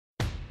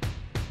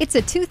It's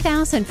a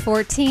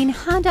 2014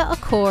 Honda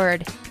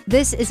Accord.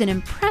 This is an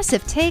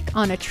impressive take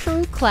on a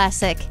true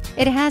classic.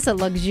 It has a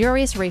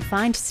luxurious,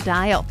 refined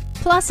style.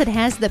 Plus, it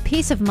has the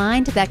peace of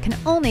mind that can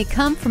only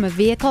come from a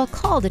vehicle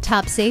called a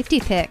top safety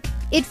pick.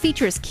 It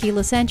features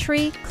keyless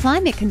entry,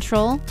 climate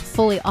control,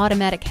 fully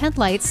automatic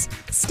headlights,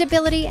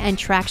 stability and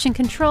traction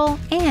control,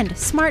 and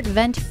smart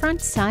vent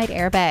front side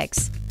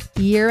airbags.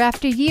 Year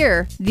after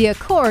year, the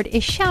Accord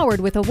is showered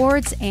with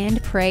awards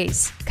and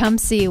praise. Come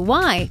see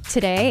why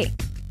today.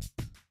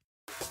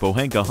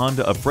 Pohanka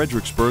Honda of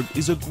Fredericksburg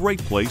is a great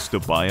place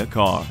to buy a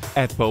car.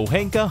 At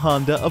Pohanka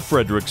Honda of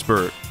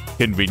Fredericksburg,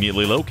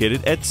 conveniently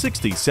located at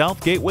 60 South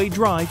Gateway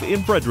Drive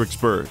in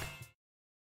Fredericksburg.